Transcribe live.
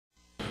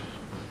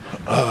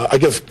I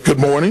guess good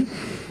morning.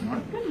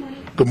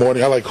 Good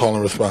morning. I like call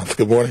and response.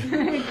 Good morning.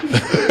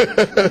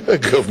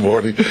 Good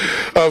morning.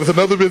 It's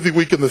another busy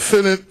week in the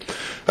Senate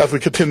as we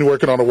continue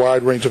working on a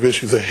wide range of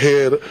issues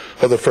ahead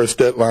of the first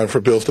deadline for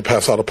bills to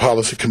pass out of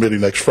policy committee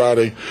next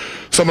Friday.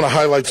 Some of the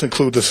highlights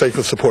include the Safe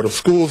and Supportive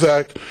Schools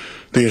Act,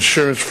 the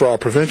Insurance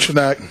Fraud Prevention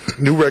Act,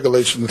 new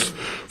regulations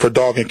for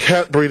dog and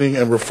cat breeding,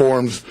 and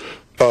reforms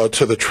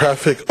to the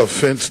Traffic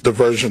Offense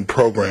Diversion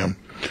Program.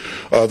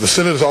 The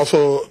Senate has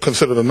also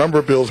considered a number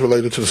of bills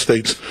related to the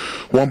state's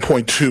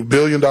 $1.2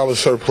 billion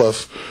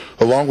surplus.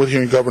 Along with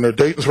hearing Governor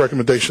Dayton's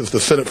recommendations, the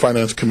Senate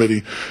Finance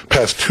Committee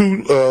passed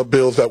two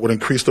bills that would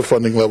increase the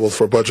funding levels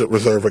for budget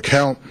reserve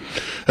account,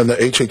 and the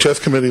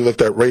HHS Committee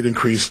looked at rate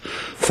increase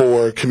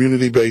for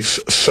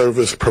community-based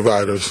service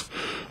providers.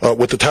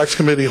 With the Tax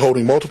Committee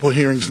holding multiple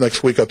hearings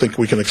next week, I think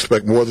we can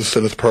expect more of the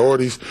Senate's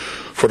priorities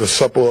for the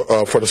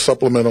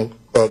supplemental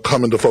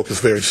come into focus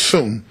very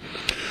soon.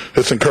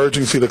 It's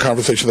encouraging to see the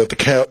conversation at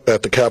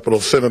the Capitol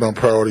Senate on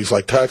priorities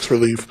like tax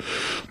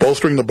relief,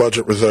 bolstering the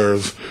budget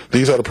reserves.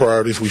 These are the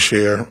priorities we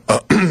share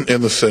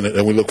in the Senate,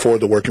 and we look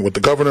forward to working with the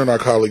governor and our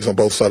colleagues on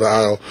both sides of the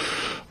aisle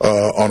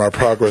on our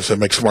progress and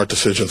make smart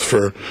decisions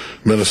for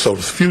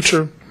Minnesota's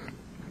future.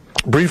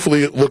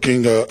 Briefly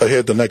looking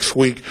ahead to next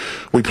week,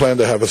 we plan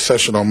to have a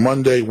session on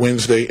Monday,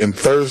 Wednesday, and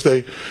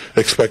Thursday.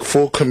 Expect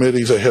full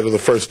committees ahead of the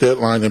first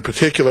deadline. In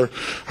particular,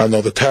 I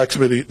know the tax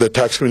committee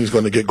is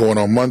going to get going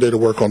on Monday to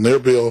work on their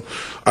bill.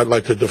 I'd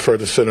like to defer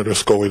to Senator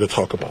Skoe to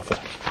talk about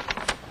that.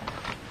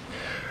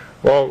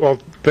 Well,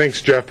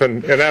 thanks, Jeff.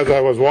 And as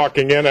I was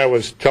walking in, I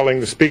was telling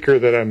the speaker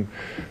that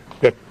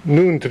at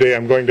noon today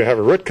I'm going to have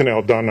a root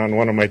canal done on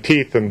one of my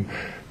teeth, and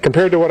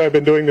compared to what I've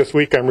been doing this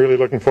week, I'm really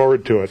looking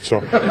forward to it.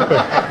 So,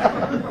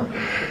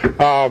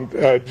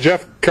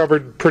 Jeff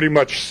covered pretty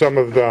much some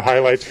of the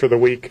highlights for the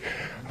week.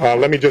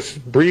 Let me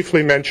just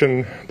briefly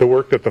mention the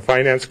work that the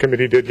Finance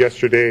Committee did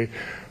yesterday.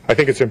 I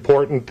think it's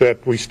important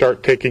that we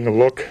start taking a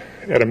look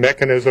at a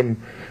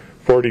mechanism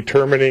for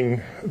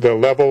determining the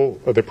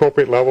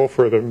appropriate level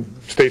for the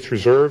state's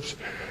reserves.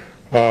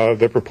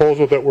 The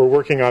proposal that we're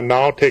working on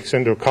now takes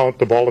into account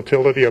the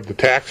volatility of the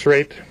tax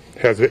rate,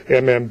 has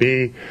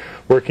MMB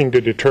working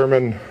to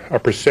determine a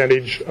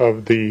percentage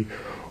of the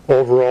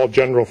overall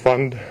general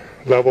fund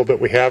level that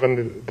we have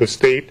in the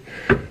state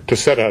to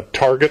set a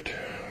target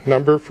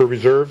number for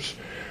reserves.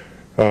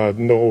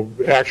 No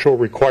actual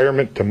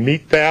requirement to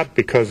meet that,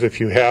 because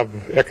if you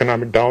have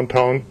economic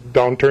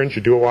downturns,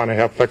 you do want to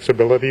have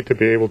flexibility to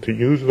be able to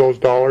use those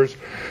dollars,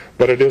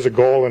 but it is a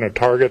goal and a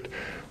target.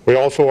 We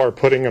also are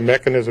putting a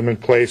mechanism in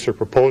place, or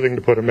proposing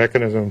to put a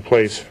mechanism in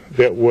place,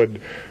 that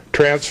would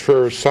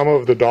transfer some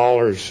of the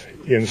dollars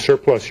in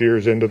surplus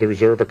years into the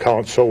reserve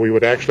account, so we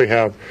would actually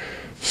have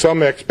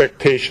some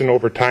expectation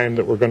over time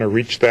that we're going to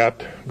reach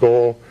that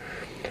goal.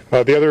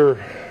 The other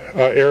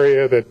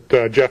area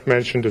that Jeff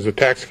mentioned is the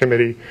Tax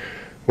Committee.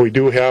 We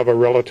do have a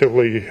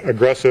relatively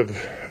aggressive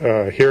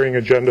hearing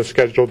agenda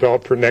scheduled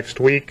out for next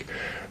week.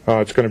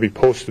 It's going to be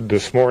posted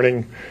this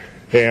morning,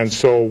 and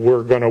so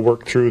we're going to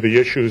work through the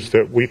issues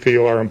that we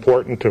feel are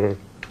important to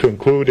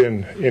include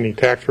in any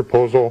tax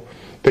proposal,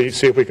 to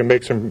see if we can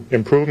make some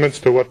improvements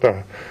to what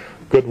the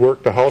good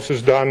work the House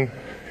has done,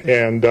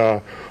 and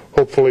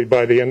hopefully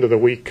by the end of the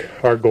week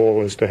our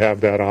goal is to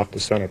have that off the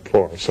Senate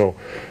floor. So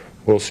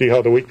we'll see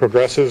how the week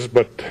progresses,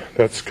 but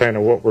that's kind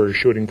of what we're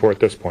shooting for at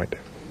this point.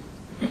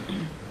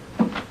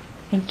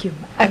 Thank you.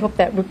 I hope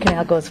that root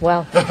canal goes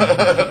well.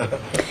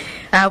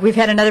 We've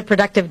had another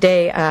productive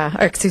day,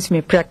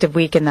 productive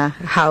week in the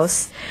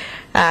House,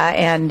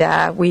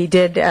 and we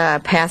did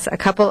pass a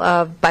couple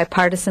of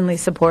bipartisan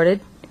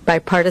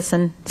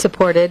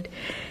supported,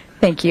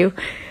 thank you,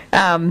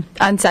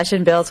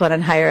 on-session bills, one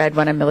on higher ed,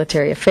 one on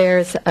military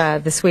affairs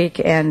this week,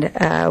 and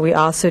we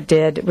also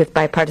did, with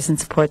bipartisan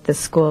support, the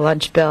school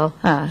lunch bill.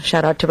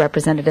 Shout out to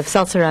Representative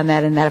Seltzer on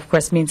that, and that, of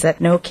course, means that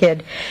no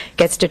kid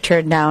gets to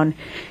turn down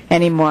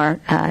any more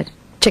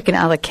chicken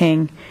a la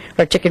king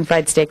or chicken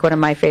fried steak, one of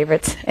my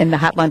favorites, in the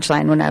hot lunch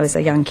line when I was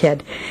a young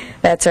kid.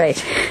 That's right.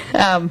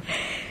 And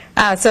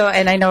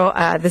I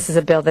know this is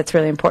a bill that's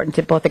really important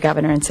to both the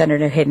governor and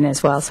Senator Hayden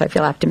as well, so I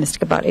feel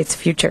optimistic about its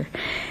future.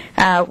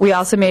 We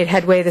also made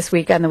headway this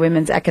week on the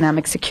Women's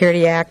Economic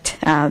Security Act.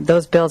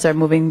 Those bills are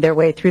moving their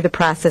way through the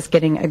process,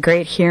 getting a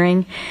great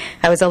hearing.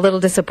 I was a little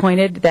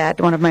disappointed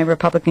that one of my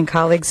Republican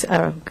colleagues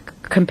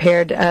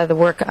compared the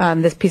work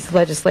on this piece of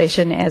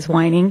legislation as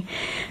whining.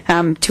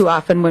 Too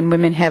often when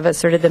women have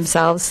asserted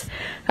themselves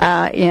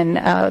in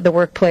the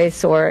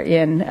workplace or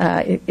in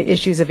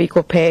issues of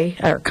equal pay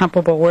or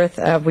comparable worth,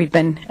 we've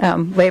been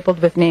labeled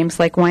with names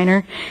like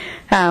whiner.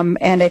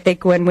 And I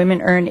think when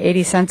women earn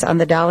 80 cents on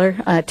the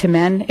dollar to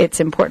men, it's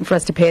important for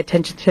us to pay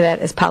attention to that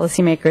as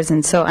policymakers.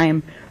 And so I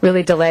am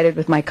really delighted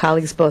with my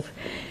colleagues, both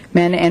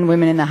men and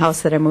women in the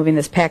House, that are moving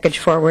this package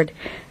forward.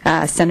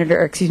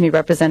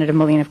 Representative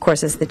Moline, of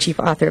course, is the chief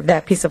author of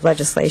that piece of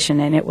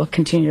legislation, and it will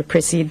continue to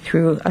proceed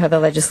through the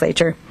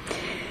legislature.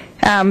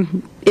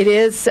 It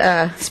is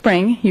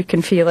spring. You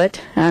can feel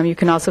it. You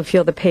can also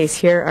feel the pace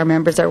here. Our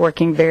members are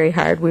working very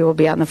hard. We will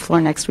be on the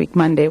floor next week,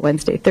 Monday,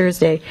 Wednesday,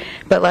 Thursday.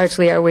 But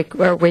largely our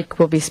week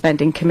will be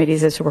spent in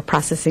committees as we're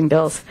processing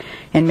bills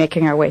and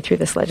making our way through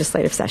this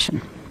legislative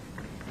session.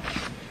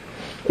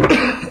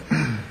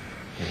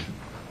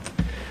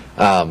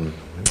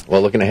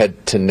 Well, looking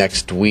ahead to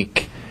next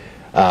week,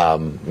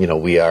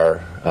 we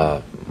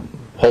are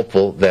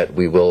hopeful that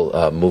we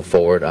will move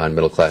forward on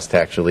middle-class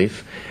tax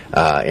relief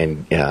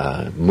and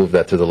move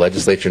that through the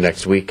legislature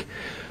next week.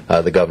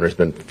 The governor's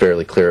been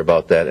fairly clear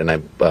about that, and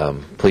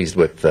I'm pleased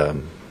with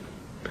the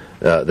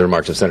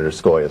remarks of Senator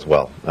Skoe as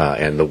well,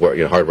 and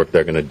the hard work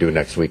they're going to do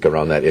next week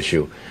around that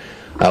issue.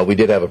 We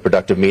did have a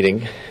productive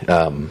meeting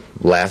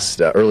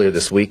earlier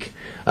this week,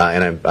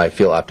 and I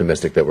feel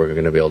optimistic that we're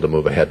going to be able to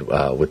move ahead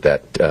with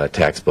that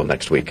tax bill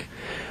next week.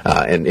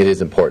 And it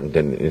is important,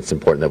 and it's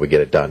important that we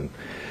get it done.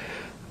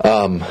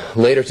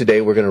 Later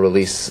today, we're going to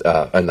release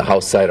on the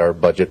House side our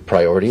budget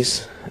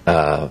priorities.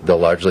 They'll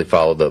largely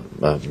follow the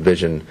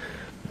vision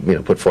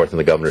put forth in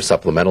the governor's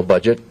supplemental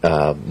budget.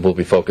 We'll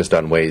be focused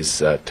on ways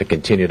to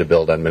continue to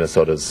build on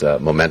Minnesota's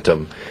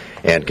momentum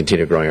and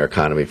continue growing our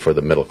economy for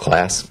the middle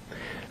class.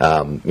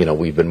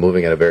 We've been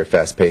moving at a very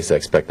fast pace. I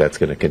expect that's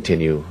going to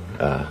continue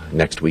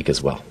next week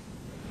as well.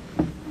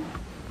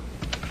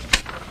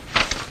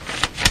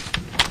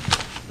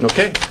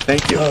 Okay,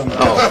 thank you.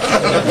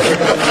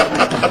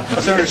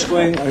 Senator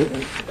Skoe,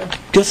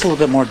 just a little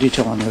bit more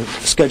detail on the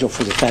schedule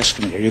for the tax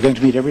committee. Are you going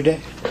to meet every day?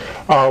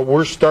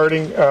 We're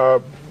starting.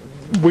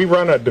 We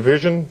run a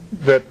division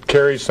that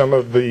carries some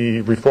of the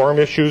reform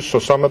issues, so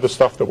some of the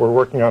stuff that we're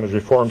working on is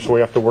reform, so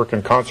we have to work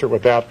in concert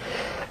with that.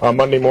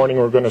 Monday morning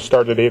we're going to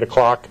start at 8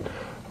 o'clock.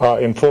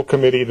 In full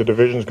committee, the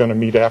division is going to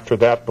meet after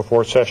that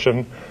before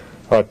session.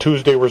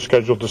 Tuesday we're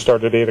scheduled to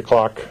start at 8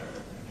 o'clock,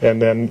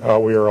 and then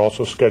we are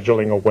also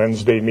scheduling a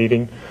Wednesday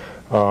meeting.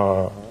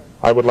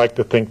 I would like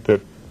to think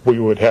that we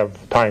would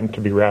have time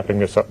to be wrapping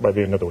this up by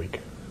the end of the week.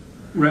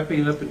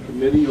 Wrapping it up in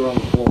committee or on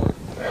the floor?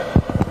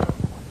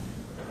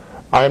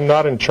 I'm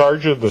not in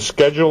charge of the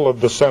schedule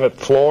of the Senate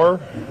floor,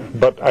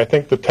 but I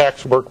think the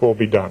tax work will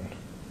be done.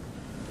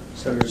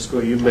 Senator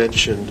Skoe, you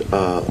mentioned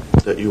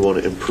that you want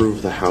to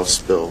improve the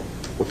House bill.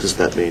 What does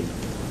that mean?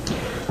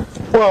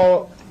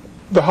 Well,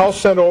 the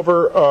House sent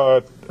over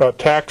a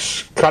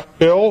tax cut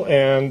bill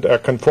and a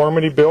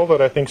conformity bill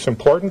that I think is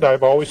important.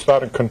 I've always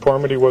thought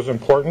conformity was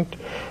important,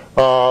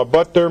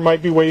 but there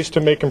might be ways to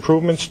make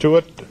improvements to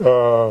it.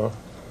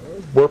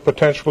 We're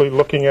potentially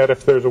looking at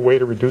if there's a way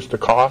to reduce the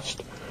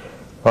cost.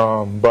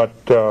 But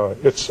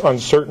it's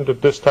uncertain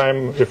at this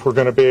time if we're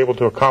going to be able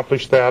to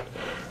accomplish that.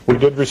 We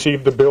did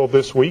receive the bill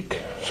this week,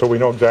 so we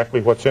know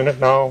exactly what's in it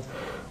now.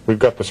 We've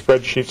got the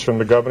spreadsheets from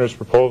the governor's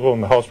proposal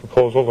and the House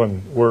proposal,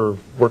 and we're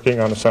working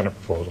on the Senate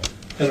proposal.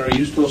 And are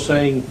you still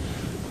saying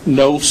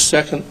no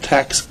second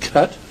tax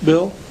cut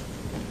bill?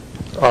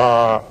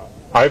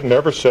 I've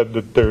never said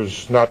that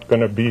there's not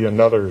going to be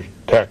another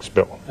tax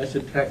bill. I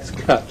said tax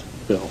cut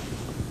bill.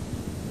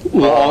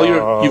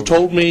 Well, you've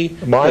told me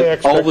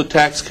that all the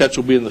tax cuts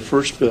will be in the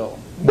first bill.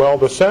 Well,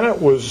 the Senate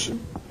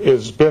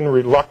has been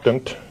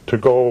reluctant to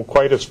go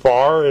quite as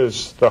far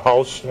as the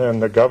House and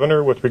the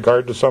governor with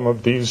regard to some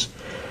of these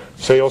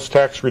sales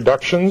tax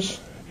reductions,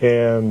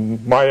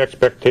 and my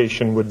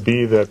expectation would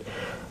be that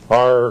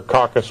our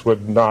caucus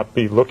would not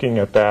be looking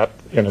at that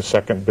in a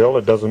second bill.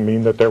 It doesn't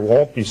mean that there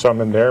won't be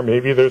some in there.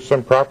 Maybe there's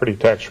some property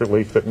tax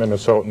relief that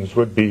Minnesotans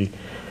would be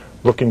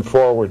looking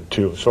forward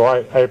to. So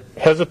I'm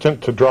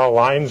hesitant to draw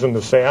lines in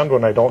the sand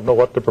when I don't know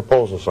what the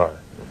proposals are.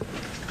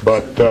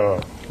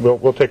 But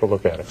we'll take a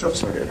look at it.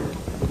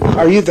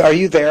 Are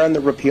you there on the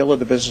repeal of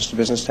the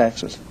business-to-business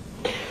taxes?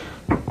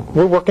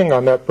 We're working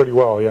on that pretty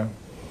well, yeah.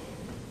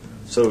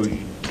 So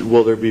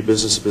will there be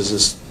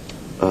business-to-business,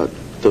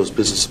 those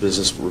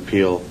business-to-business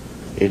repeal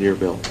in your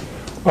bill?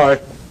 I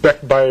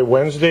expect by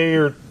Wednesday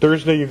or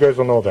Thursday you guys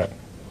will know that.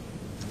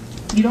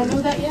 You don't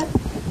know that yet?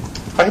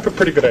 I have a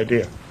pretty good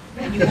idea.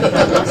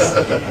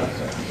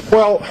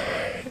 Well,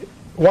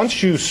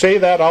 once you say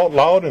that out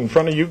loud in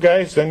front of you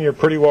guys, then you're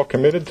pretty well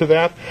committed to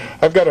that.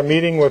 I've got a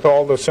meeting with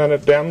all the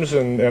Senate Dems,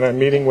 and I'm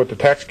meeting with the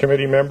tax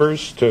committee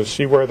members to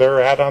see where they're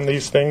at on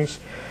these things.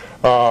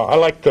 I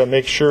like to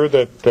make sure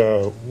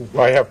that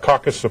I have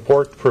caucus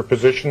support for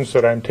positions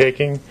that I'm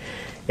taking,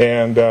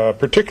 and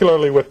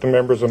particularly with the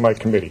members of my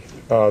committee.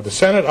 The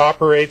Senate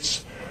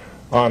operates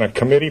on a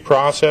committee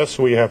process.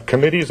 We have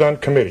committees on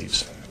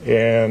committees,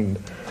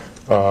 and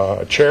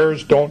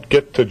chairs don't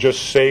get to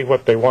just say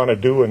what they want to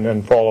do and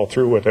then follow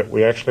through with it.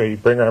 We actually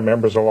bring our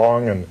members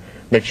along and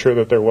make sure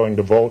that they're willing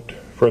to vote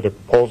for the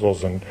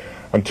proposals. And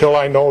until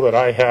I know that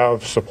I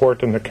have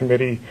support in the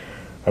committee,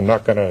 I'm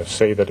not going to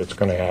say that it's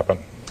going to happen.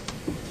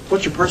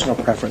 What's your personal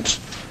preference?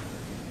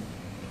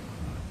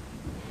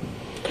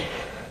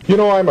 You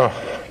know, I'm a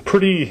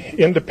pretty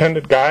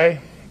independent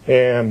guy,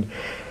 and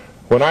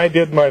when I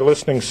did my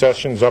listening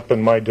sessions up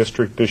in my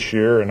district this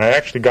year, and I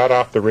actually got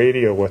off the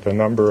radio with a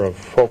number of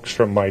folks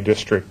from my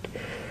district,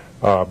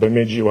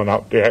 Bemidji,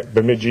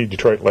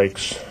 Detroit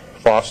Lakes,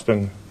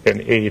 Boston,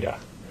 and Ada.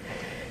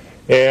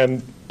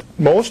 And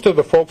most of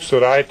the folks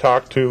that I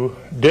talked to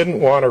didn't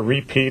want a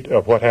repeat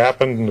of what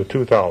happened in the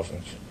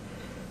 2000s.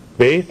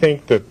 They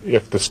think that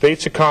if the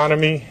state's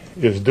economy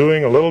is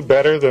doing a little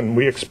better than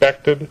we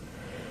expected,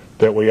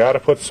 that we ought to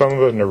put some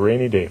of it in a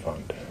rainy day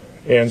fund.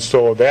 And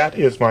so that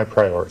is my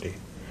priority.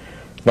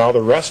 Now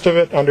the rest of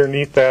it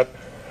underneath that,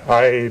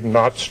 I'm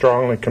not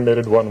strongly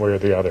committed one way or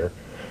the other.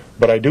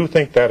 But I do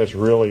think that is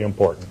really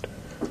important.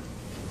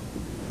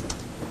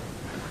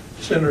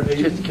 Senator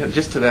Hayden?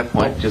 Just to that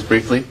point, just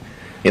briefly,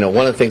 one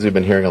of the things we've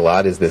been hearing a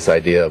lot is this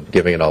idea of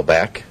giving it all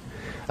back.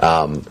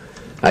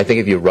 I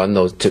think if you run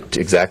those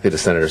exactly to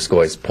Senator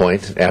Skoe's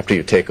point, after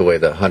you take away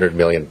the $100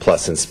 million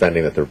plus in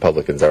spending that the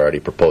Republicans are already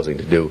proposing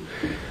to do,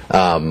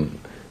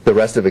 the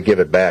rest of it, give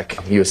it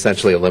back, you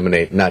essentially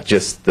eliminate not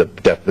just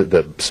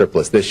the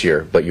surplus this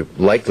year, but you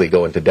likely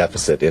go into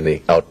deficit in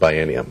the out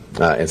biennium.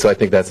 And so I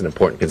think that's an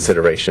important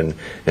consideration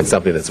and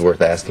something that's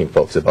worth asking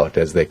folks about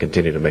as they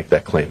continue to make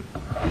that claim.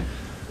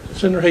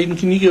 Senator Hayden,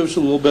 can you give us a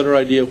little better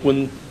idea of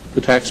when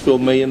the tax bill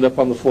may end up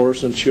on the floor,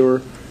 since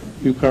you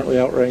currently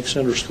outrank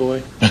Senator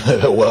Skoe?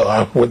 Well,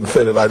 I wouldn't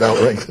say that I'd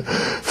outrank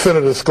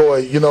Senator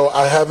Skoe.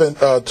 I haven't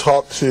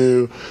talked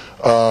to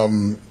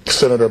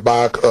Senator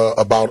Bach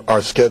about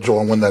our schedule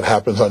and when that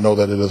happens. I know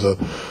that it is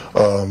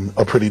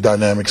a pretty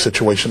dynamic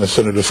situation, as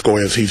Senator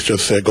Skoe, as he's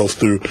just said, goes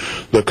through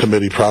the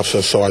committee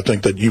process. So I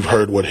think that you've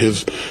heard what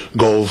his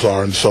goals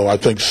are, and so I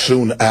think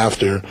soon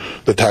after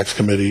the tax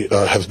committee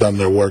has done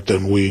their work,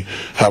 then we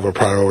have a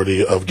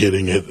priority of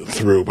getting it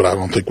through. But I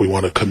don't think we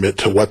want to commit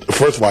to what.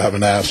 First of all, I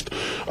haven't asked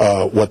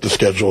what the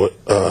schedule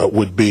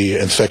would be,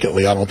 and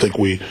secondly, I don't think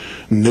we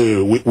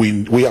knew.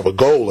 We have a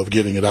goal of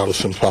getting it out as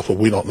soon as possible.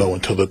 We don't know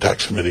until the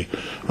tax committee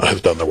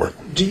has done their work.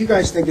 Do you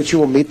guys think that you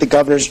will meet the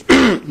governor's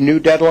new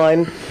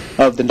deadline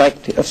of the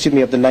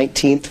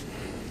 19th?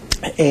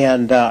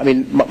 And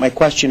my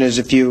question is,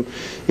 if you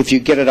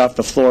get it off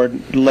the floor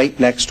late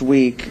next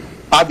week,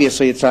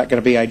 obviously it's not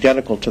going to be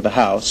identical to the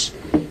House.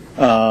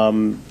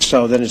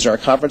 So then, is there a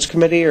conference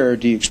committee, or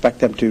do you expect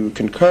them to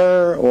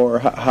concur, or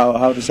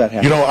how does that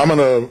happen? I'm going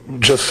to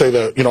just say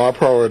that our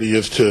priority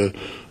is to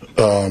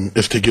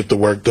get the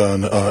work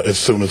done as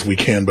soon as we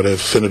can. But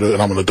as Senator,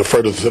 and I'm going to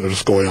defer to Senator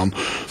Skoe on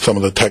some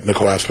of the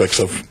technical aspects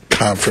of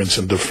conference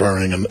and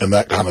deferring and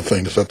that kind of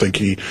thing, because I think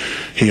he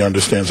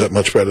understands that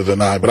much better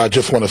than I. But I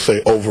just want to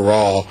say,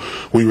 overall,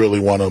 we really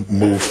want to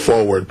move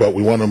forward, but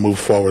we want to move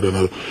forward at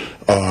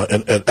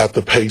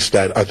the pace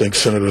that I think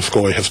Senator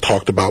Skoe has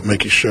talked about,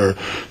 making sure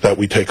that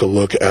we take a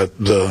look at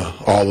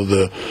all of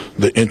the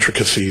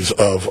intricacies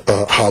of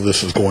how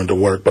this is going to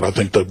work. But I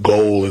think the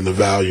goal and the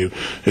value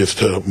is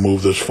to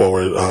move this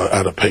forward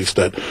at a pace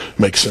that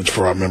makes sense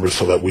for our members,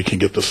 so that we can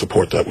get the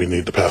support that we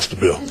need to pass the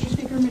bill. Mr.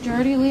 Speaker,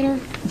 Majority Leader,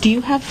 do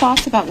you have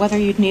thoughts about whether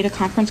you'd need a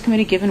conference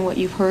committee, given what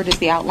you've heard as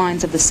the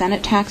outlines of the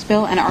Senate tax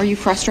bill? And are you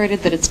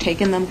frustrated that it's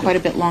taken them quite a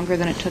bit longer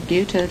than it took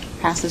you to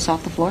pass this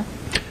off the floor?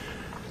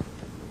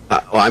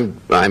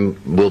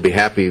 We'll be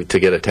happy to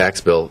get a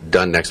tax bill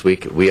done next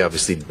week. We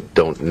obviously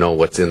don't know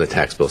what's in the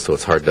tax bill, so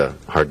it's hard to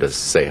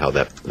say how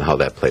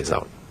that plays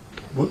out.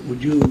 Do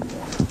you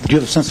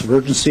have a sense of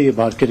urgency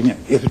about getting it,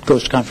 if it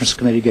goes to conference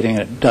committee, getting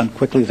it done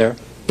quickly there?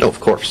 No,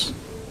 of course.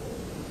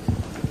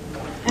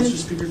 Mr.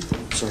 Speaker,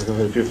 sorry, go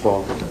ahead if you're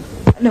following.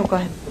 No, go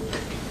ahead.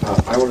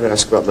 I wanted to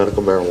ask about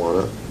medical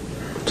marijuana.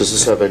 Does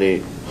this have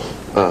any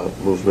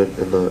movement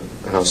in the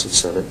House and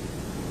Senate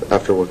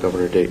after what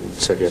Governor Dayton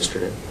said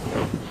yesterday?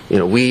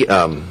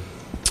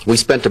 We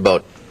spent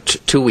about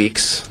 2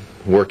 weeks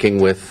working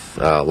with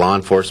law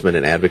enforcement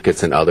and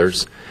advocates and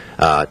others,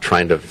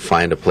 trying to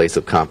find a place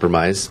of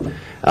compromise,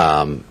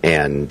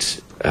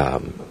 and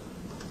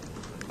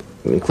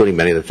including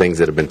many of the things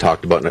that have been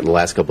talked about in the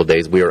last couple of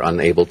days. We are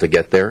unable to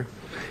get there.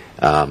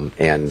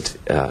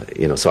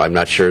 So I'm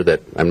not sure.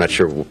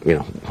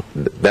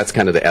 That's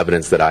kind of the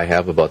evidence that I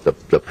have about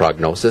the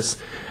prognosis.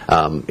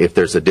 If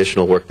there's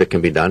additional work that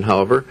can be done,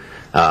 however,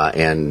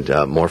 and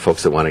more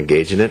folks that want to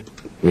engage in it,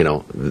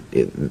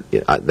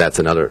 that's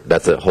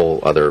a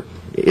whole other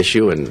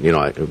issue. And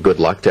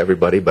good luck to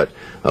everybody. But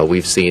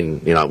we've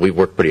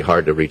worked pretty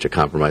hard to reach a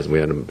compromise, and we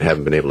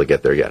haven't been able to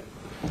get there yet.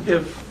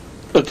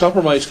 If a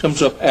compromise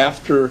comes up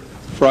after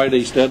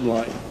Friday's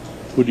deadline,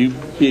 would you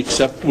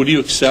accept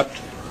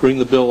bring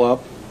the bill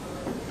up,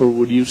 or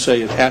would you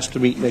say it has to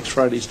meet next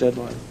Friday's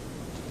deadline?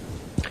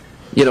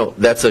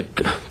 That's a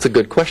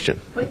good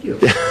question. Thank you.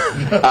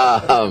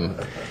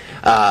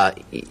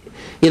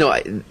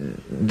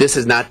 This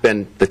has not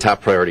been the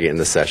top priority in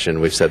the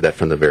session. We've said that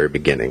from the very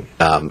beginning,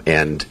 so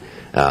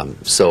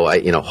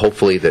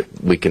hopefully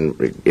that we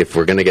can, if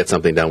we're going to get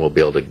something done, we'll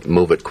be able to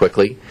move it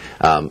quickly.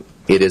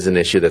 It is an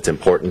issue that's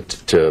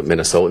important to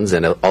Minnesotans,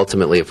 and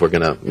ultimately, if we're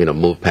going to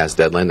move past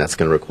deadline, that's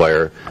going to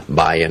require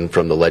buy-in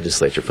from the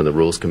legislature, from the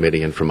Rules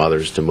Committee, and from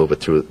others to move it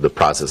through the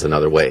process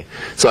another way.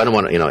 So I don't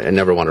want to, I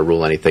never want to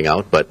rule anything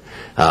out, but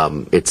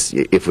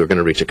if we're going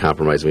to reach a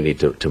compromise, we need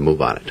to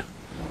move on it.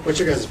 What's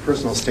your guys'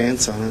 personal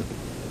stance on it?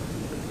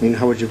 I mean,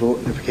 how would you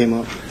vote if it came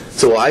up?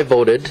 So I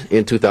voted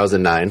in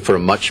 2009 for a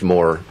much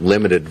more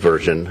limited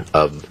version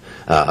of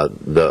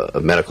the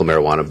medical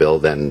marijuana bill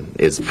than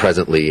is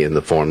presently in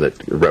the form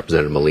that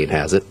Representative Moline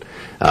has it.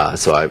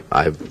 So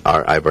I've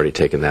already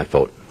taken that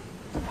vote.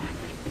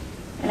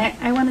 And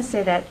I want to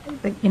say that,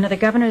 the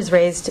governor has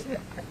raised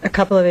a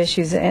couple of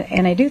issues,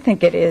 and I do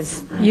think it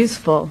is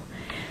useful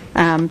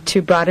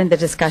to broaden the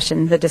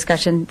discussion. The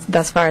discussion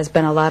thus far has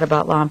been a lot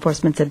about law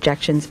enforcement's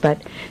objections,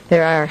 but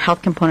there are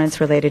health components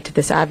related to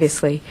this,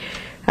 obviously,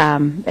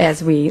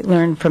 as we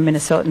learn from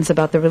Minnesotans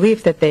about the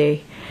relief that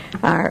they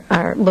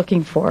are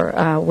looking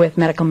for with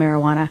medical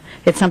marijuana.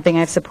 It's something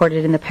I've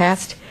supported in the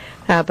past,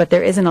 but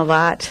there isn't a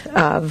lot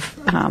of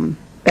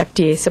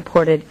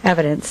FDA-supported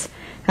evidence.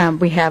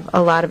 We have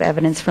a lot of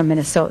evidence from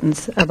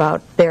Minnesotans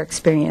about their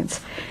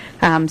experience.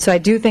 So I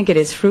do think it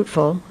is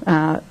fruitful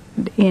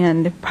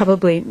and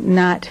probably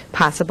not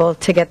possible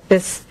to get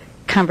this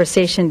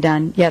conversation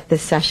done yet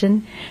this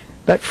session,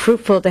 but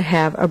fruitful to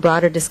have a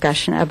broader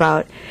discussion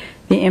about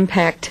the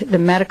impact, the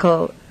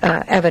medical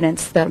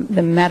evidence, the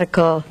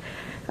medical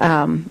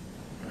and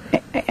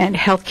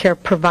healthcare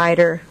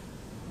provider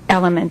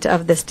element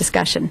of this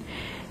discussion.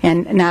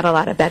 And not a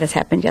lot of that has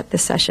happened yet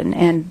this session.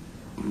 And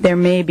there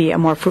may be a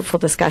more fruitful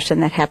discussion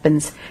that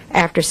happens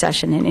after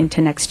session and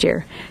into next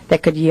year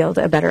that could yield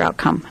a better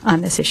outcome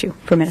on this issue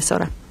for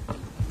Minnesota.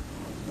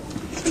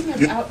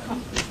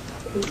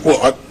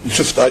 Well,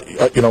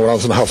 when I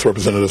was in the House of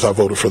Representatives, I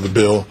voted for the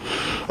bill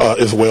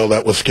as well.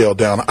 That was scaled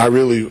down. I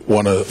really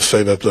want to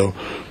say that the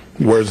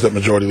words that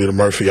Majority Leader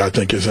Murphy, I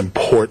think, is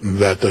important,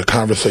 that the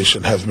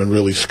conversation has been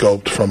really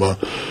scoped from a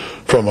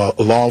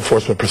law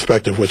enforcement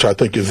perspective, which I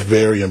think is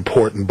very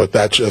important, but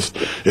that just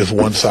is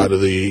one side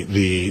of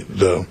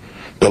the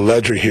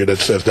ledger here that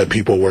says that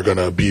people were going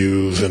to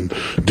abuse and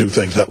do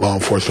things that law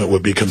enforcement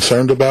would be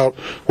concerned about,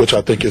 which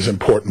I think is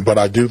important. But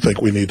I do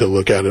think we need to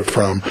look at it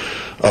from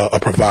a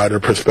provider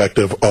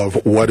perspective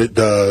of what it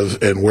does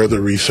and where the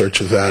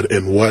research is at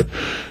and what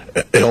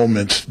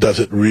ailments is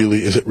it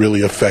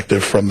really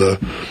effective from the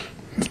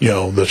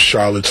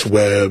Charlotte's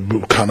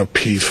Web kind of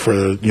piece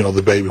for,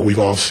 the baby. We've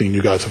all seen,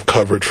 you guys have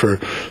covered for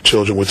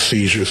children with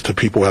seizures to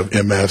people who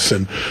have MS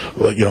and,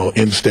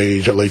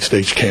 end-stage or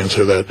late-stage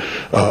cancer that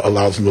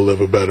allows them to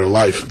live a better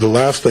life. The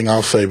last thing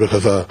I'll say,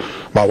 because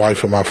my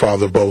wife and my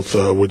father both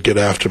would get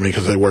after me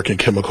because they work in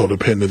chemical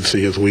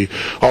dependency, is we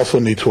also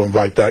need to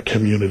invite that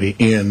community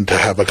in to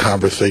have a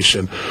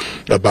conversation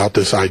about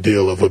this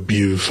ideal of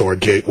abuse or a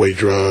gateway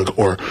drug,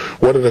 or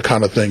what are the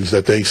kind of things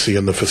that they see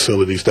in the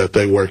facilities that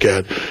they work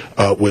at,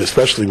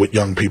 especially with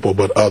young people,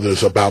 but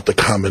others, about the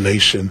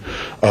combination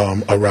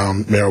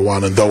around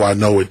marijuana. And though I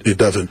know it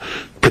doesn't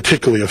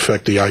particularly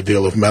affect the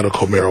ideal of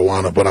medical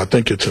marijuana, but I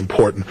think it's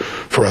important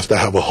for us to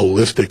have a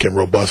holistic and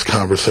robust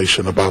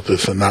conversation about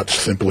this and not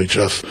simply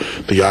just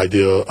the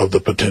idea of the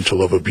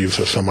potential of abuse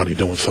or somebody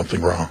doing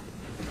something wrong.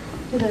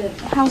 The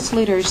House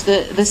leaders,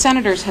 the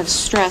senators have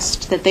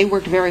stressed that they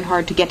worked very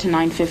hard to get to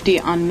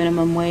 $9.50 on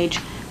minimum wage.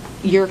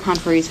 Your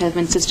conferees have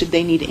insisted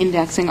they need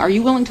indexing. Are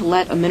you willing to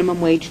let a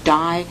minimum wage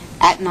die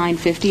at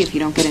 $9.50 if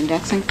you don't get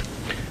indexing?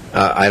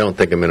 I don't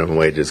think a minimum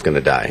wage is going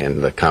to die,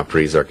 and the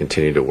conferees are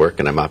continuing to work,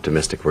 and I'm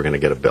optimistic we're going to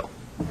get a bill.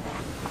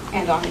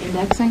 And on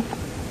indexing?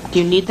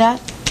 Do you need that?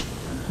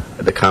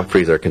 The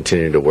conferees are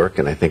continuing to work,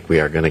 and I think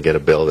we are going to get a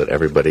bill that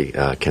everybody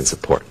can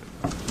support.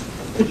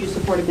 Could you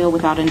support a bill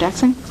without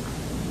indexing?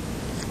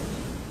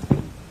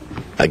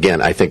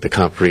 Again, I think the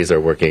conferees are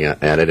working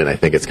at it, and I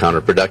think it's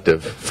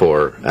counterproductive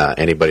for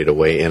anybody to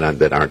weigh in on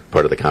that aren't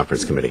part of the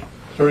conference committee.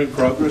 Is there any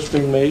progress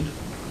being made?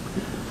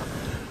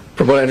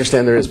 From what I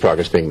understand, there is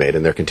progress being made,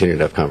 and they're continuing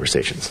to have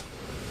conversations.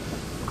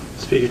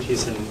 Speaker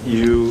Thissen,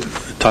 you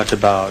talked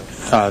about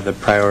the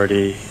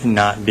priority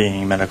not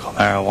being medical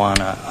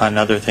marijuana.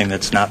 Another thing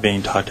that's not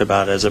being talked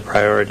about as a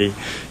priority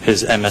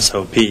is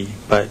MSOP,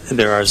 but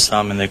there are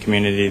some in the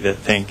community that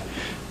think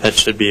that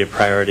should be a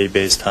priority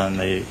based on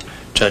the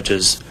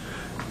judge's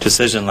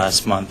decision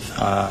last month.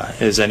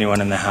 Is anyone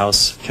in the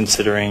House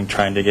considering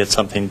trying to get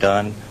something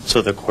done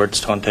so the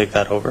courts don't take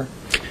that over?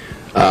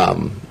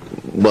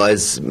 Well,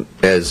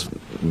 as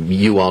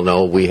you all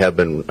know, we have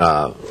been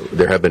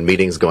there have been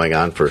meetings going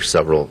on for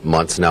several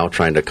months now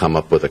trying to come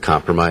up with a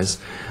compromise.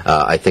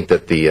 I think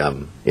that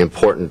the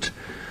important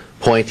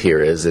point here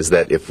is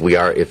that if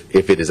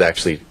it is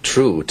actually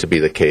true to be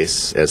the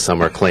case, as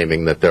some are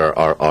claiming, that there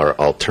are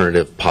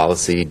alternative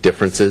policy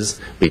differences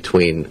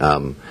between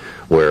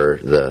where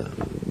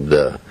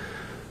the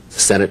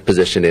Senate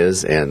position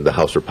is and the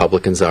House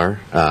Republicans are.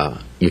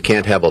 You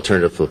can't have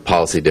alternative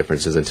policy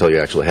differences until you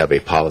actually have a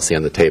policy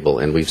on the table,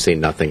 and we've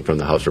seen nothing from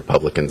the House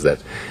Republicans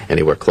that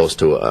anywhere close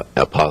to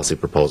a policy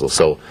proposal.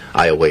 So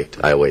I await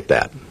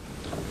that.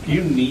 Do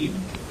you need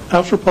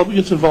House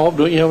Republicans involved?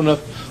 Don't you have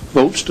enough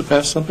votes to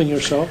pass something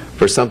yourself?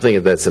 For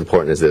something that's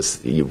important as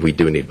this, we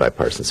do need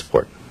bipartisan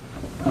support.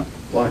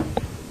 Why?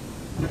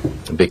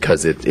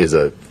 Because it is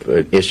an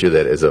issue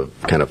that is a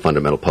kind of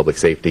fundamental public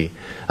safety,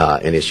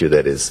 an issue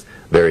that is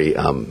very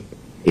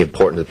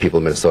important to the people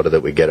of Minnesota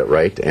that we get it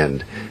right.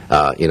 And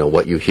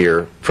what you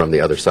hear from the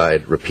other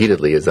side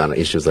repeatedly is on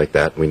issues like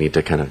that. We need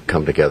to kind of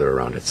come together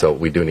around it. So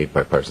we do need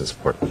bipartisan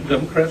support. The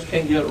Democrats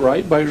can't get it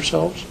right by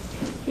yourselves?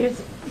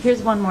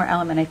 Here's one more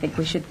element I think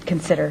we should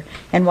consider,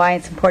 and why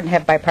it's important to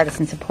have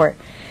bipartisan support.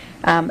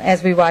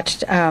 As we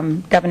watched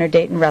Governor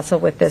Dayton wrestle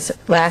with this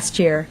last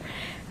year,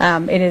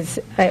 it is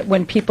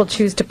when people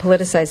choose to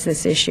politicize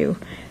this issue,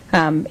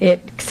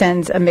 it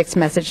sends a mixed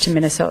message to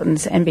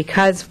Minnesotans. And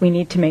because we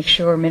need to make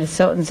sure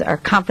Minnesotans are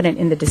confident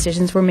in the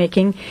decisions we're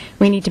making,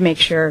 we need to make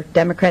sure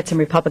Democrats and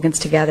Republicans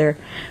together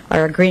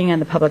are agreeing on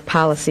the public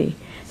policy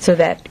so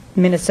that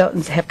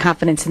Minnesotans have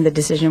confidence in the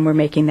decision we're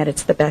making, that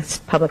it's the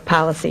best public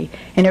policy.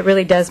 And it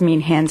really does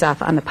mean hands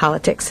off on the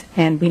politics.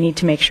 And we need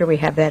to make sure we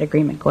have that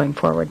agreement going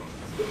forward.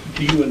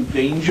 Do you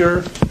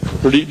endanger,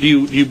 or do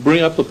you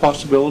bring up the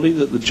possibility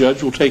that the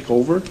judge will take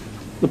over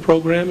the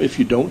program if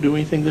you don't do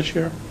anything this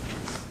year?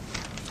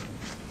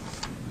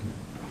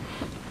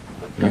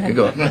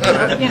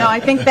 I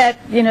think that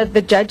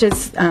the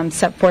judges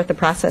set forth the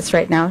process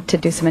right now to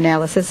do some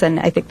analysis, and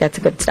I think that's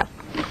a good step.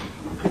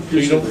 So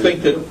you don't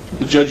think that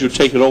the judge would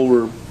take it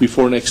over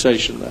before next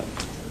session, then?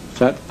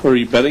 Are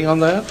you betting on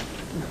that?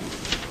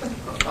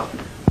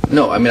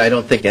 No, I mean, I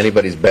don't think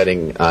anybody's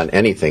betting on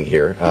anything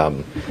here.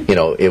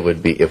 It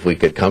would be if we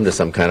could come to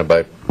some kind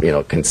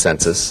of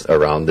consensus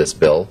around this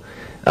bill.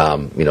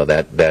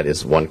 That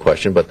is one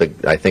question. But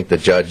I think the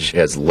judge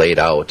has laid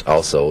out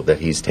also that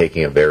he's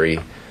taking a very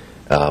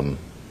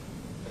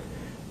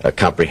a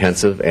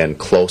comprehensive and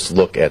close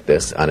look at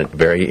this on a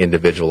very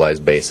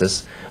individualized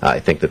basis. I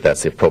think that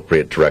that's the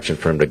appropriate direction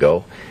for him to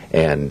go,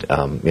 and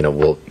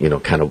we'll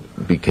kind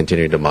of be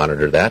continuing to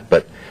monitor that.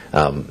 But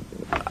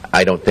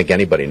I don't think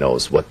anybody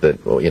knows what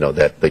that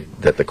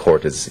the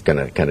court is going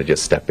to kind of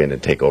just step in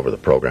and take over the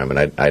program,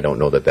 and I don't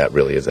know that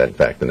really is in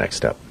fact the next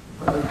step.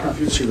 I'm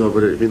confused,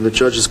 but I mean the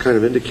judge has kind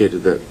of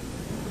indicated that,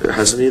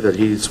 hasn't he, that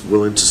he's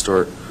willing to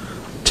start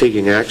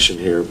taking action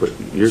here, but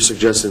you're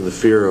suggesting the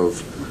fear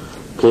of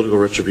political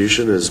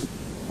retribution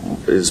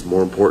is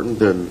more important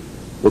than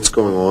what's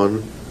going on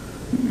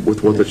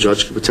with what the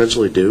judge could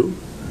potentially do?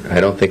 I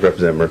don't think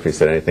Representative Murphy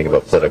said anything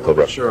about political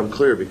retribution. Sure, I'm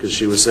clear, because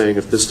she was saying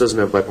if this doesn't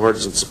have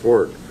bipartisan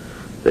support,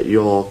 that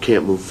you all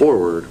can't move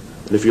forward,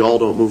 and if you all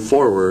don't move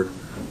forward,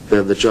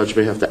 then the judge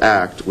may have to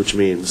act, which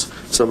means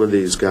some of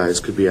these guys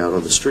could be out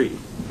on the street.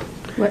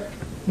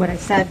 What I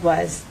said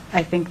was,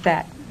 I think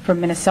that for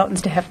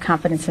Minnesotans to have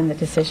confidence in the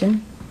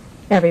decision,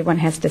 everyone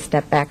has to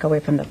step back away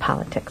from the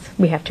politics.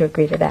 We have to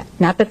agree to that.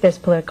 Not that there's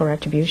political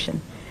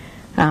retribution,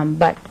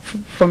 but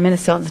for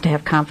Minnesotans to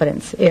have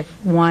confidence, if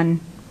one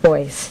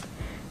voice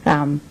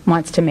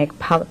wants to make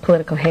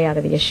political hay out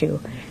of the issue,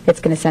 it's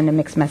going to send a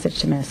mixed message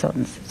to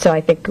Minnesotans. So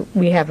I think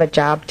we have a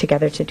job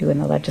together to do in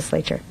the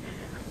legislature.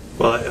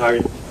 Well,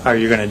 are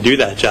you going to do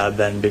that job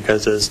then?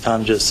 Because as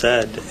Tom just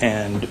said,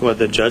 and what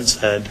the judge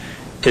said,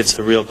 it's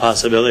a real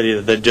possibility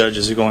that the judge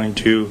is going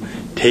to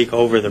take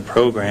over the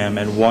program,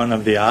 and one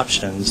of the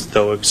options,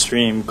 though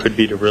extreme, could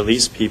be to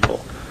release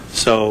people.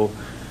 So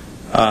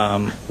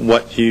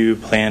what do you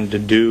plan to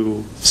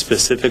do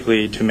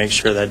specifically to make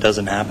sure that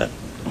doesn't happen?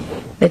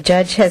 The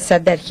judge has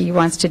said that he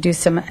wants to do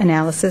some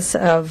analysis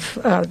of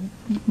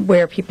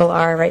where people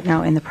are right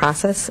now in the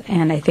process,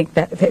 and I think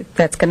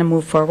that's going to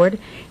move forward,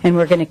 and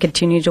we're going to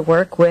continue to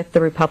work with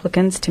the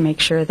Republicans to make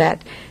sure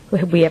that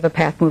we have a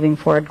path moving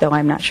forward, though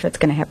I'm not sure it's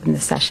going to happen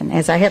this session.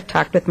 As I have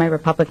talked with my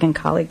Republican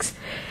colleagues,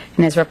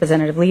 and as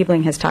Representative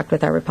Liebling has talked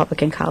with our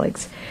Republican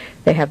colleagues,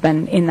 they have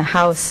been in the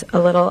House a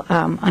little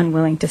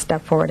unwilling to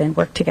step forward and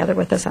work together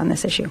with us on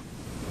this issue.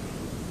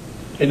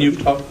 And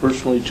you've talked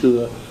personally to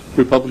the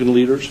Republican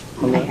leaders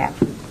on that? I have.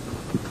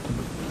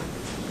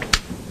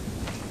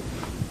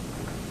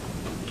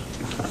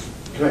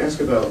 Can I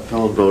ask about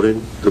felon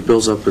voting? The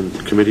bill's up in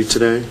committee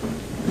today.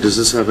 Does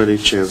this have any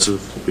chance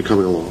of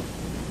becoming a law?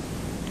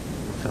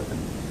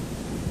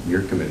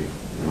 Your committee.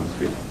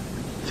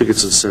 I think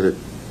it's in Senate.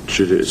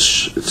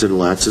 It's in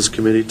Latz's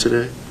committee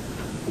today.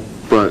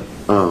 But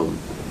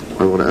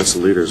I want to ask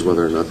the leaders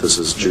whether or not this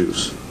is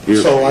juice.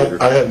 So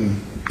I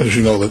hadn't, as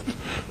you know, that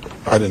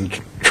I didn't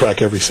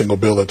track every single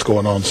bill that's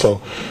going on.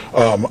 So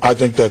I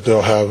think that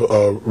they'll have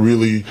a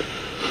really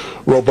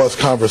robust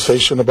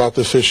conversation about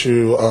this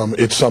issue.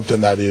 It's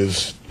something that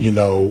is,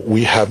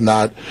 we have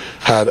not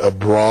had a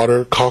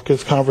broader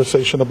caucus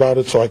conversation about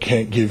it, so I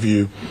can't give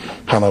you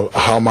kind of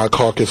how my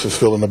caucus is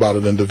feeling about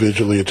it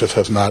individually. It just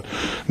has not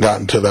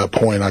gotten to that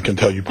point. I can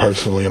tell you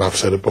personally, and I've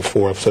said it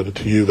before, I've said it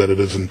to you, that it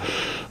isn't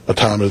a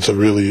time. It's a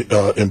really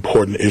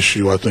important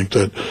issue. I think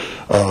that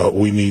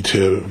we need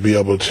to be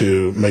able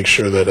to make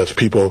sure that as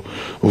people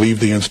leave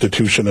the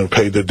institution and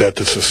pay their debt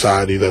to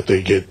society, that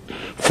they get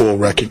full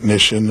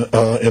recognition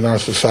in our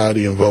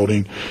society, and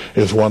voting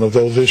is one of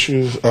those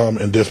issues.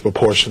 And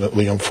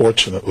disproportionately,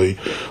 unfortunately,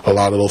 a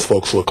lot of those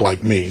folks look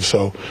like me.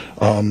 So,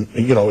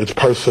 it's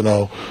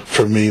personal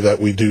for me that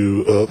we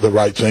do the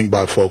right thing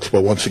by folks.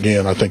 But once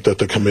again, I think that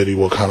the committee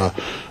will kind of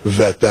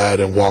vet that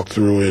and walk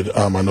through it.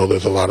 I know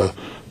there's a lot of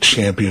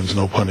champions,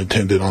 no pun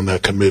intended, on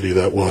that committee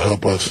that will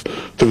help us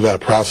through that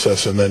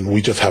process. And then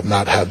we just have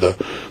not had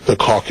the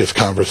caucus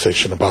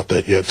conversation about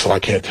that yet. So I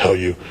can't tell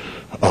you,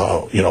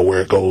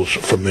 where it goes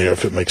from there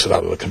if it makes it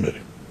out of the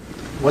committee.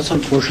 What's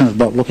unfortunate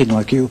about looking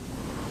like you?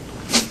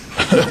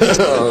 A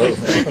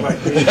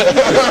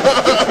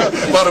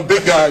lot of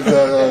big guys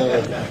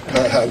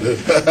have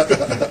this.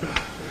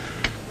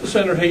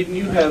 Senator Hayden,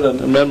 you had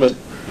an amendment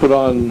put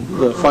on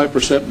the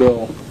 5%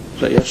 bill,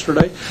 was that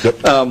yesterday? Yep.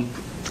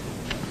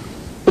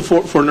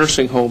 For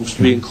nursing homes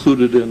to be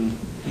included in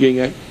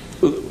getting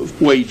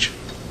wage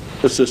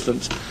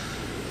assistance.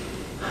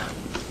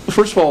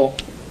 First of all,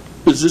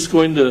 is this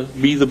going to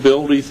be the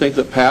bill, do you think,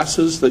 that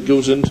passes, that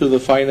goes into the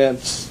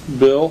finance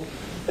bill?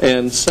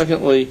 And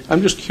secondly,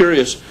 I'm just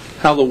curious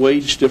how the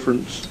wage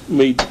difference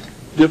may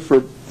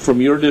differ from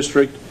your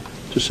district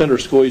to Senator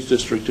Skoe's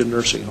district in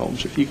nursing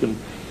homes. If you can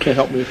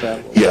help me with that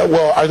a little bit. Yeah,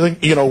 well, I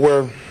think,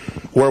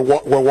 we're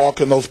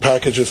walking those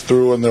packages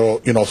through, and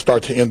they'll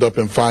start to end up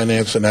in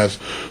finance, and as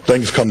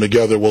things come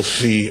together, we'll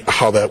see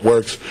how that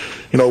works.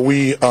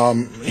 We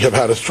have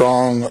had a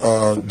strong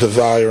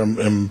desire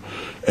in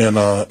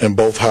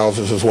both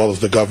houses, as well as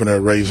the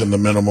governor, raising the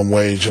minimum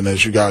wage. And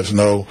as you guys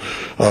know,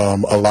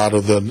 a lot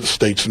of the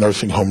state's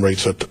nursing home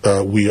rates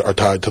we are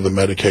tied to the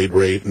Medicaid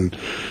rate,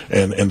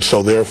 and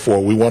so therefore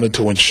we wanted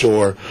to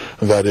ensure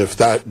that if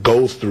that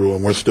goes through,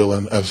 and we're still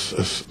in,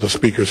 as the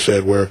speaker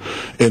said, we're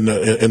in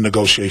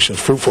negotiations,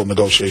 fruitful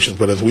negotiations,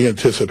 but as we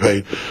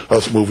anticipate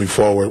us moving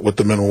forward with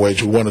the minimum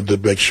wage, we wanted to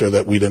make sure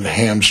that we didn't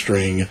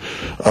hamstring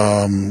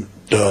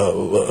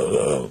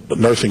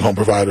nursing home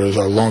providers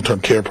or long-term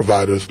care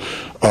providers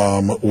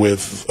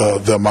with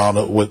the amount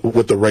of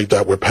with the rate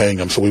that we're paying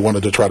them. So we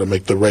wanted to try to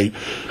make the rate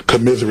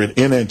commensurate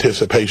in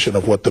anticipation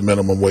of what the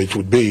minimum wage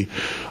would be.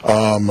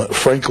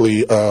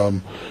 Frankly,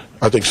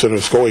 I think Senator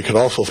Skoe could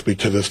also speak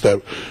to this,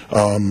 that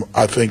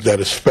I think that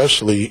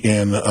especially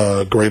in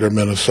greater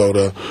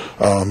Minnesota,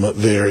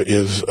 there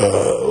is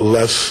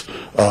less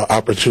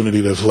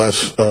opportunity, there's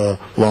less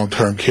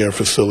long-term care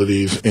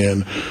facilities,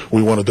 and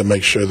we wanted to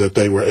make sure that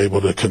they were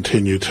able to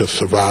continue to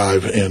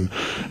survive and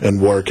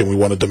work, and we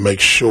wanted to make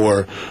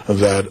sure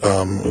that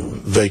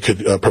they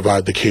could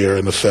provide the care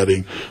in a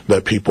setting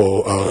that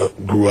people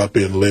grew up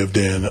in, lived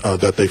in,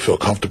 that they feel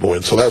comfortable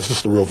in. So that's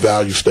just a real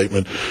value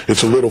statement.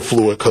 It's a little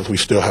fluid because we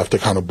still have to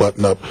kind of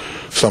button up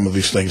some of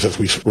these things as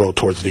we roll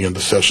towards the end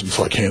of session,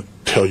 so I can't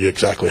tell you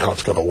exactly how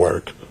it's going to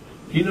work.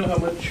 Do you know how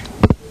much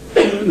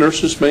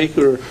nurses make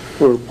or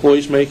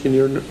employees make in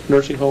your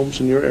nursing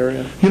homes in your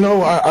area?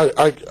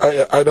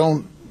 I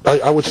don't.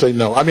 I would say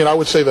no. I mean, I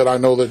would say that I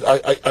know that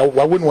I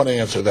wouldn't want to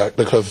answer that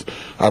because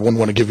I wouldn't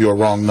want to give you a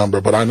wrong number,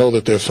 but I know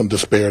that there's some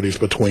disparities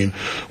between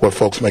what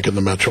folks make in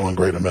the metro and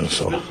greater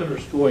Minnesota. Senator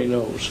Skoe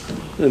knows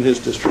in his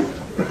district.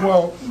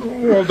 Well,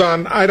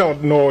 Don, I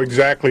don't know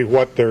exactly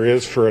what there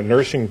is for a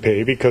nursing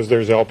pay because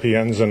there's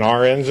LPNs and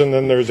RNs, and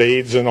then there's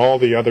aides and all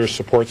the other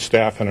support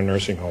staff in a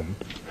nursing home.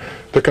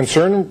 The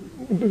concern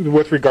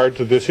with regard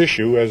to this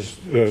issue, as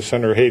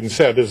Senator Hayden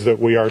said, is that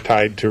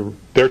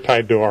they're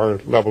tied to our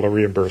level of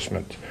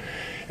reimbursement.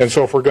 And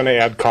so if we're going to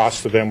add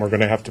costs to them, we're going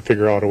to have to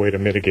figure out a way to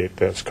mitigate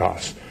those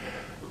costs.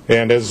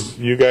 And as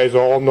you guys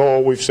all know,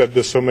 we've said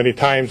this so many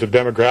times, the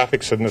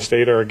demographics in the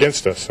state are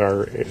against us.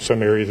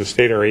 Some areas of the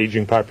state are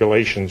aging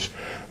populations.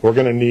 We're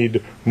going to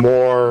need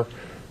more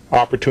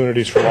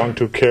opportunities for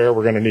long-term care.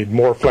 We're going to need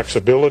more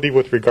flexibility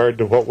with regard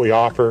to what we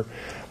offer.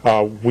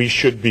 We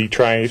should be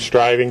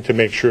striving to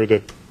make sure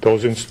that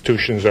those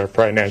institutions are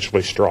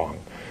financially strong.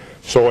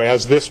 So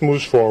as this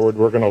moves forward,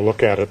 we're going to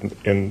look at it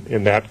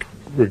in that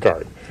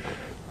regard.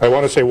 I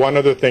want to say one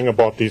other thing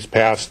about these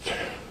past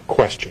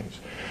questions.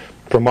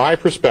 From my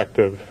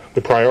perspective,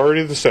 the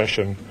priority of the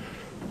session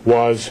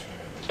was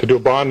to do a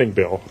bonding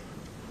bill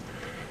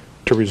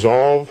to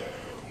resolve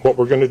what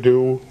we're going to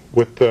do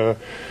with the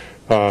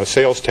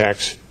sales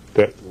tax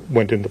that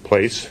went into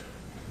place,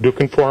 do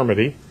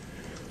conformity,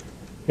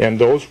 and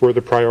those were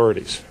the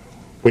priorities.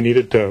 We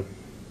needed to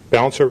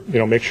balance,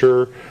 make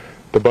sure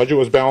the budget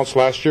was balanced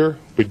last year.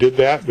 We did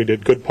that. We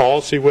did good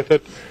policy with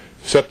it,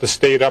 set the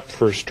state up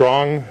for a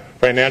strong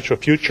financial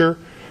future.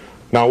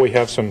 Now we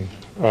have some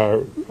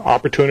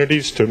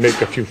opportunities to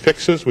make a few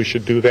fixes. We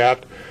should do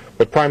that.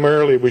 But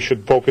primarily we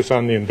should focus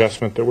on the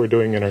investment that we're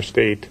doing in our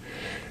state.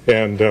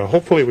 And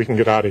hopefully we can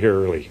get out of here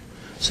early.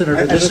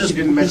 Senator, this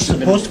is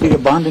supposed to be a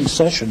bonding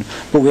session,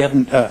 but we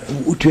haven't.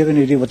 Do you have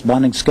any idea what the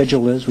bonding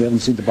schedule is? We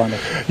haven't seen the bonding.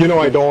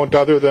 I don't,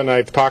 other than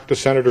I've talked to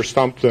Senator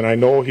Stump, and I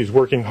know he's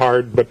working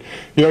hard. But,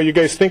 you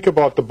guys think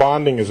about the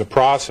bonding as a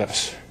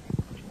process.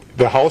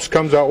 The House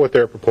comes out with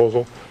their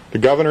proposal. The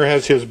governor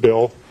has his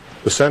bill.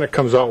 The Senate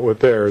comes out with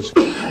theirs.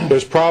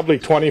 There's probably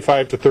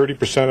 25 to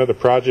 30% of the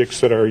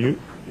projects that are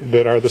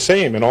the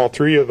same in all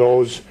three of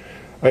those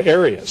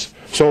areas.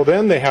 So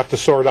then they have to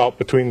sort out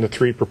between the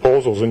three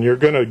proposals, and you're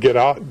going to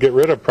get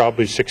rid of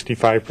probably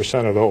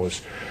 65% of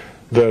those.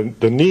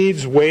 The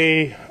needs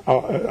outweigh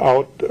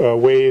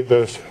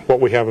what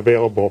we have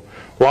available.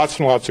 Lots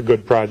and lots of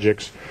good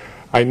projects.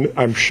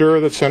 I'm sure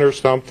that Senator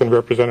Stump and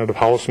Representative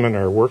Hausman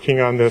are working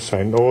on this.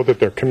 I know that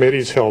their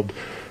committees held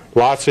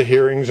lots of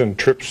hearings and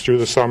trips through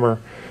the summer.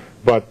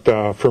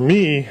 But for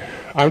me,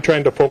 I'm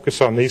trying to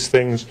focus on these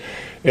things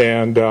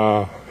and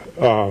try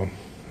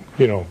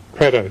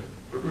to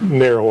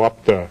narrow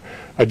up the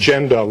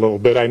agenda a little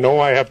bit. I know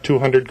I have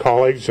 200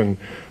 colleagues, and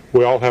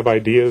We all have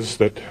ideas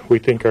that we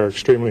think are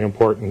extremely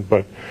important,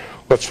 but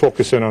let's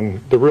focus in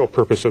on the real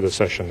purpose of the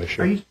session this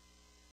year.